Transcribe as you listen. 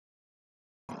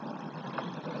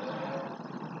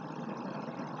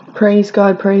Praise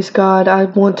God, praise God. I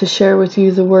want to share with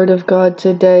you the Word of God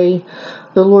today.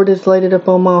 The Lord has laid it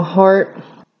upon my heart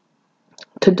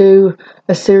to do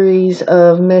a series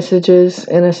of messages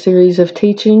and a series of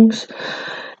teachings.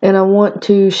 And I want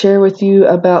to share with you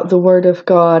about the Word of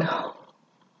God.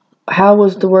 How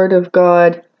was the Word of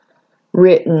God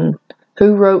written?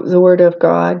 Who wrote the Word of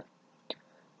God?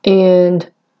 And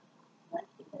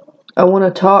I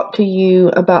want to talk to you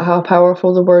about how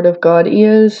powerful the Word of God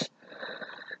is.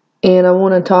 And I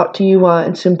want to talk to you why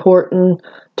it's important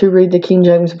to read the King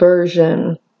James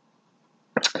Version.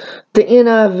 The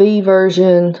NIV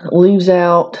version leaves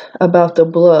out about the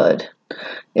blood,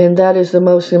 and that is the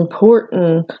most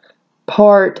important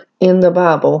part in the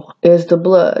Bible, is the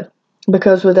blood.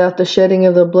 Because without the shedding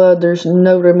of the blood, there's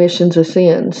no remissions of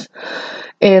sins.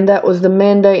 And that was the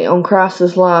mandate on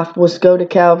Christ's life, was go to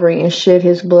Calvary and shed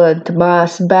his blood to buy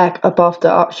us back up off the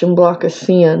auction block of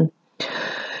sin.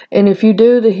 And if you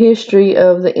do the history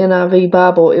of the NIV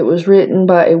Bible, it was written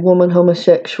by a woman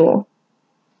homosexual.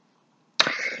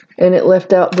 And it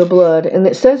left out the blood. And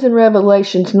it says in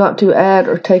Revelations not to add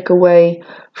or take away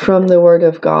from the Word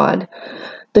of God.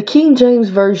 The King James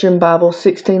Version Bible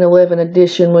 1611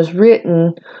 edition was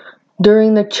written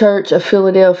during the Church of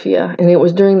Philadelphia. And it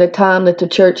was during the time that the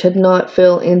church had not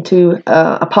fell into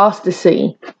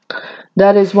apostasy.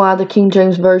 That is why the King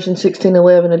James Version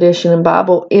 1611 edition in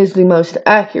Bible is the most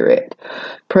accurate.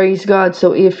 Praise God.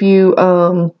 So if you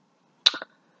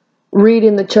read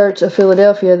in the Church of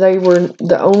Philadelphia, they were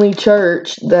the only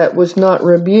church that was not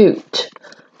rebuked.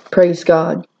 Praise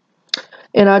God.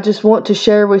 And I just want to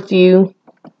share with you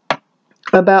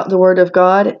about the Word of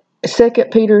God.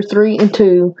 2 Peter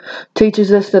 3:2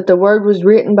 teaches us that the Word was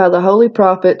written by the holy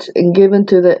prophets and given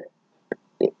to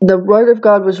the Word of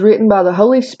God was written by the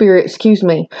Holy Spirit,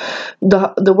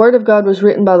 The Word of God was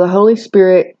written by the Holy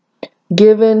Spirit,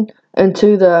 given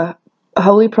unto the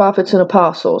holy prophets and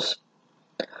apostles.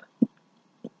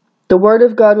 The Word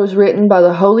of God was written by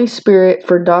the Holy Spirit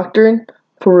for doctrine,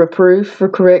 for reproof, for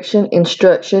correction,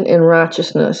 instruction, and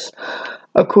righteousness,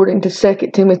 according to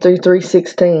 2 Timothy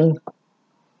 3:16.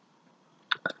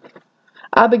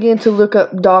 I began to look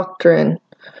up doctrine.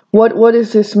 What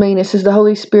does this mean? It says the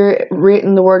Holy Spirit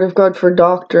written the Word of God for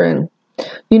doctrine.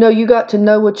 You know, you got to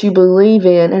know what you believe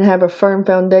in and have a firm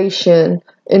foundation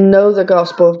and know the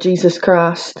gospel of Jesus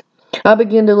Christ. I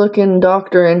began to look in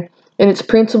doctrine and its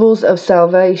principles of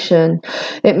salvation.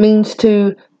 It means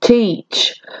to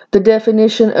teach. The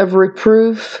definition of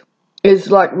reproof is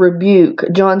like rebuke.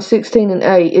 John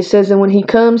 16:8, it says, "And when he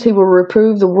comes, he will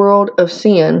reprove the world of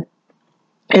sin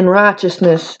and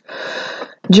righteousness,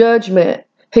 judgment."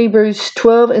 Hebrews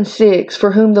 12:6,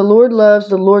 "For whom the Lord loves,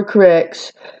 the Lord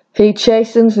corrects. He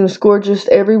chastens and scourges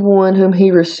every one whom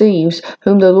he receives.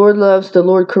 Whom the Lord loves, the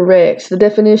Lord corrects." The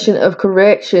definition of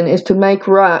correction is to make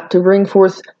right, to bring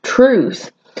forth truth.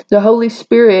 The Holy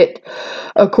Spirit,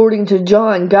 according to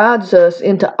John, guides us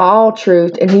into all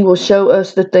truth, and he will show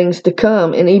us the things to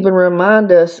come and even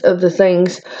remind us of the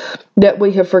things that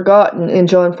we have forgotten in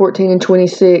John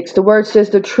 14:26. The Word says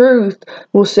the truth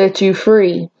will set you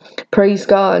free. Praise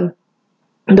God.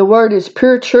 The Word is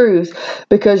pure truth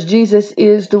because Jesus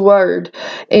is the Word.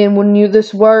 And when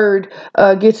this Word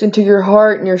gets into your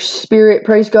heart and your spirit,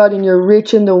 praise God, and you're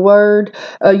rich in the Word,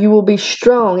 you will be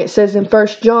strong. It says in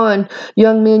 1 John,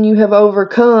 "Young men, you have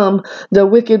overcome the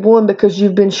wicked one because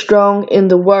you've been strong in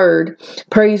the Word."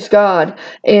 Praise God.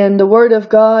 And the Word of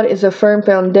God is a firm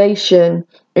foundation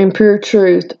in pure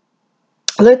truth.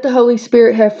 Let the Holy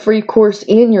Spirit have free course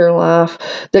in your life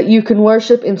that you can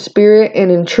worship in spirit and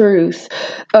in truth.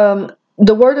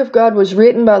 The Word of God was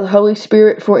written by the Holy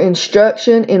Spirit for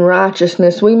instruction in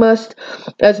righteousness. We must,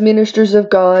 as ministers of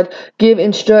God, give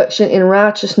instruction in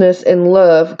righteousness and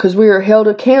love because we are held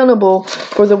accountable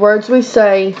for the words we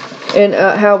say and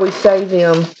how we say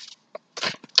them.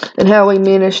 And how we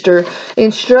minister.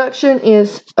 Instruction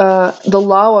is the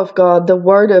law of God, the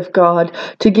Word of God,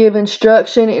 to give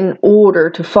instruction in order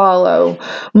to follow.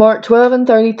 Mark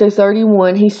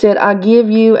 12:30-31, he said, "I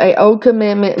give you an old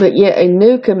commandment, but yet a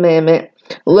new commandment.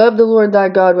 Love the Lord thy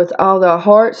God with all thy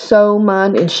heart, soul,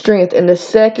 mind, and strength. And the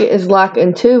second is like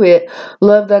unto it,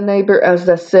 love thy neighbor as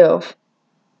thyself."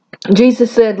 Jesus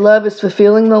said love is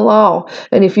fulfilling the law,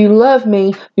 and if you love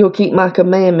me, you'll keep my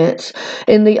commandments.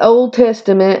 In the Old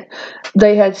Testament,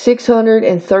 they had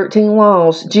 613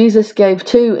 laws. Jesus gave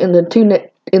 2 in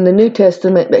the New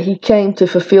Testament, but he came to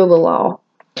fulfill the law.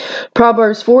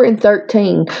 Proverbs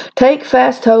 4:13, "Take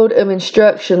fast hold of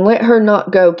instruction, let her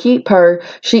not go, keep her,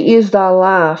 she is thy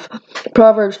life."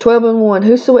 Proverbs 12:1,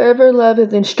 "Whosoever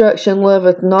loveth instruction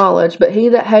loveth knowledge, but he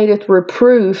that hateth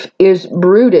reproof is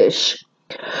brutish."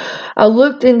 I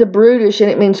looked into brutish, and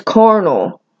it means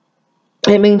carnal.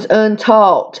 It means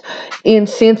untaught,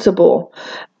 insensible.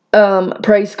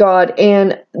 Praise God.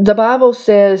 And the Bible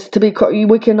says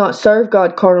we cannot serve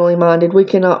God carnally minded. We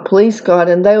cannot please God.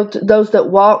 And those that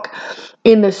walk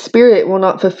in the Spirit will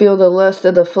not fulfill the lust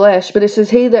of the flesh. But it says,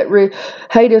 he that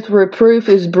hateth reproof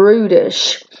is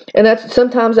brutish. And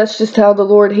sometimes that's just how the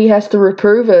Lord, He has to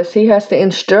reprove us. He has to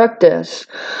instruct us.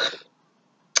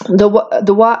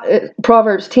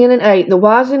 Proverbs 10:8, the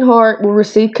wise in heart will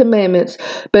receive commandments,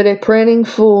 but a prating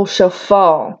fool shall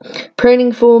fall.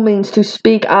 Prating fool means to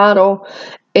speak idle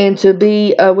and to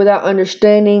be without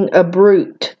understanding, a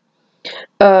brute.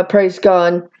 Praise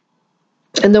God.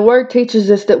 And the word teaches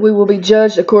us that we will be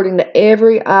judged according to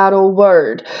every idle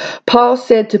word. Paul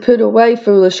said to put away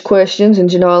foolish questions and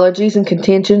genealogies and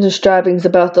contentions and strivings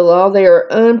about the law. They are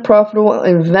unprofitable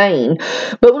and vain.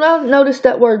 But when I noticed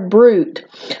that word brute,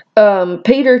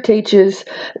 Peter teaches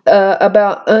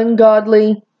about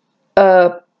ungodly,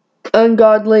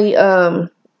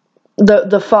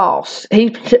 the false.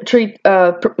 He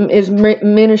is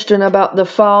ministering about the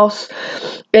false,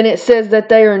 and it says that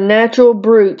they are natural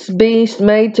brutes, beasts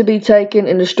made to be taken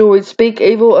and destroyed, speak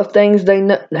evil of things they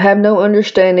have no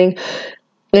understanding,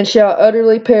 and shall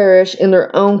utterly perish in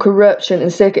their own corruption, in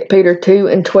 2 Peter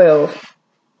 2:12.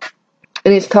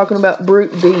 And it's talking about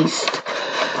brute beast.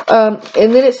 And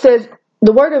then it says,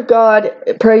 the Word of God,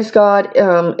 praise God,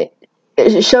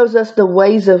 it shows us the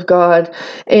ways of God,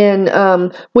 and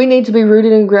we need to be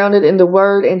rooted and grounded in the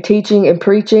Word and teaching and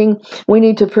preaching. We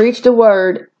need to preach the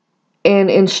Word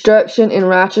and instruction in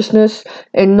righteousness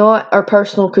and not our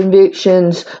personal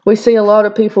convictions. We see a lot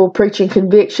of people preaching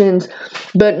convictions,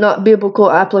 but not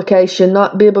biblical application,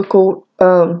 not biblical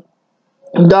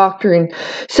doctrine.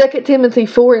 2 Timothy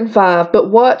 4:5,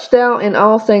 but watch thou in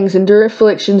all things, endure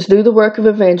afflictions, do the work of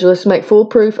evangelists, make full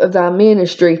proof of thy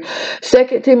ministry.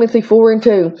 2 Timothy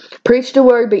 4:2, preach the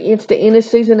word, be instant in a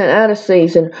season and out of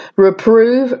season,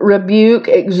 reprove, rebuke,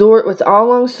 exhort with all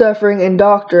long suffering and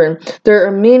doctrine. There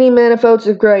are many manifolds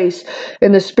of grace,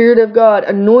 and the Spirit of God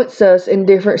anoints us in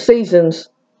different seasons.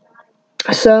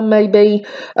 Some may be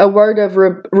a word of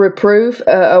reproof,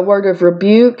 a word of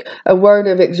rebuke, a word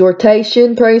of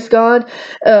exhortation, praise God.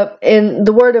 And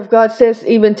the Word of God says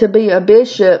even to be a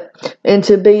bishop and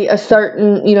to be a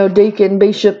certain, deacon,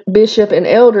 bishop, and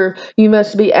elder, you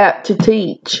must be apt to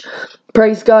teach.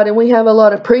 Praise God. And we have a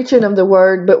lot of preaching of the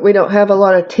Word, but we don't have a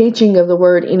lot of teaching of the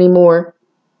Word anymore.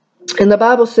 And the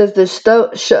Bible says to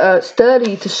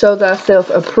study to show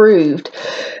thyself approved.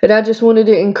 And I just wanted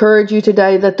to encourage you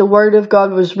today that the Word of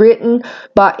God was written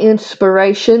by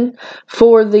inspiration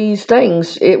for these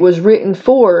things. It was written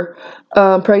for,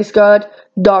 praise God,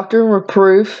 doctrine,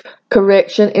 reproof,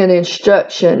 correction, and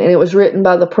instruction. And it was written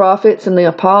by the prophets and the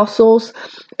apostles.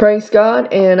 Praise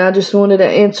God. And I just wanted to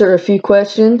answer a few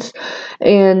questions.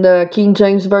 And King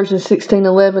James Version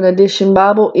 1611 edition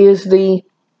Bible is the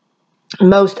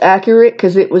most accurate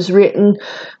because it was written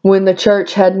when the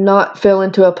church had not fell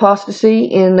into apostasy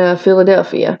in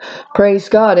Philadelphia. Praise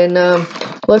God. And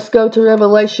let's go to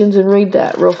Revelations and read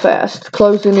that real fast,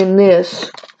 closing in this.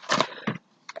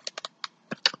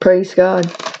 Praise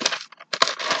God.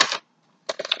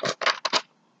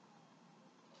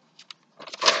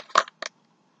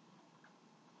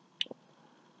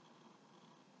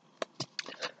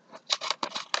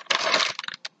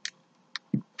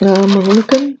 I'm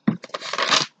looking.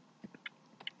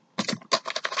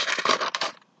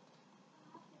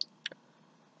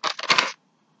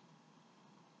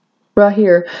 Right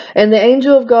here. And the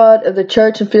angel of God of the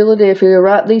church in Philadelphia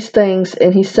write these things,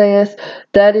 and he saith,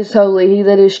 that is holy, he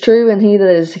that is true, and he that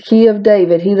is key of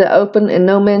David, he that opened, and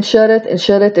no man shutteth, and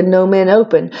shutteth, and no man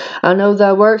open. I know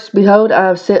thy works, behold, I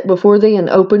have set before thee an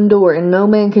open door, and no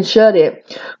man can shut it.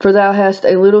 For thou hast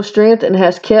a little strength, and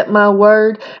hast kept my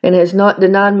word, and hast not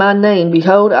denied my name.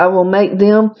 Behold, I will make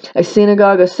them a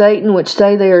synagogue of Satan, which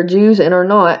say they are Jews, and are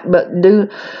not, but do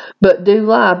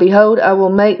lie. Behold, I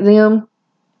will make them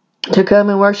to come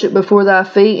and worship before thy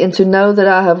feet, and to know that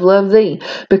I have loved thee,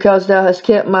 because thou hast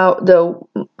kept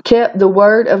the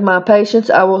word of my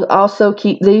patience. I will also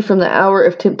keep thee from the hour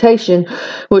of temptation,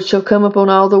 which shall come upon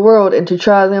all the world, and to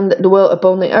try them that dwell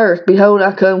upon the earth. Behold,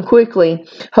 I come quickly.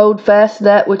 Hold fast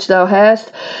that which thou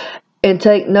hast, and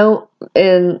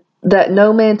that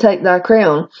no man take thy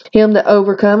crown. Him that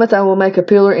overcometh I will make a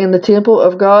pillar in the temple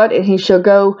of God, and he shall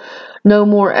go no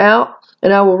more out.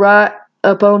 And I will write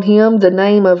upon him the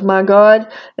name of my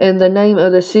God, and the name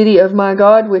of the city of my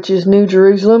God, which is New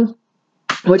Jerusalem,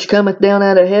 which cometh down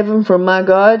out of heaven from my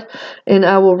God, and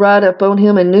I will write upon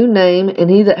him a new name, and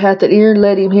he that hath an ear,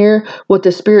 let him hear what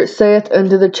the Spirit saith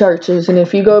unto the churches. And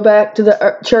if you go back to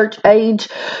the church age,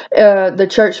 the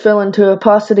church fell into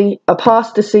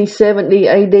apostasy 70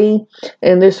 AD,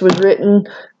 and this was written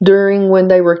during when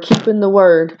they were keeping the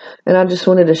word. And I just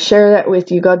wanted to share that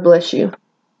with you. God bless you.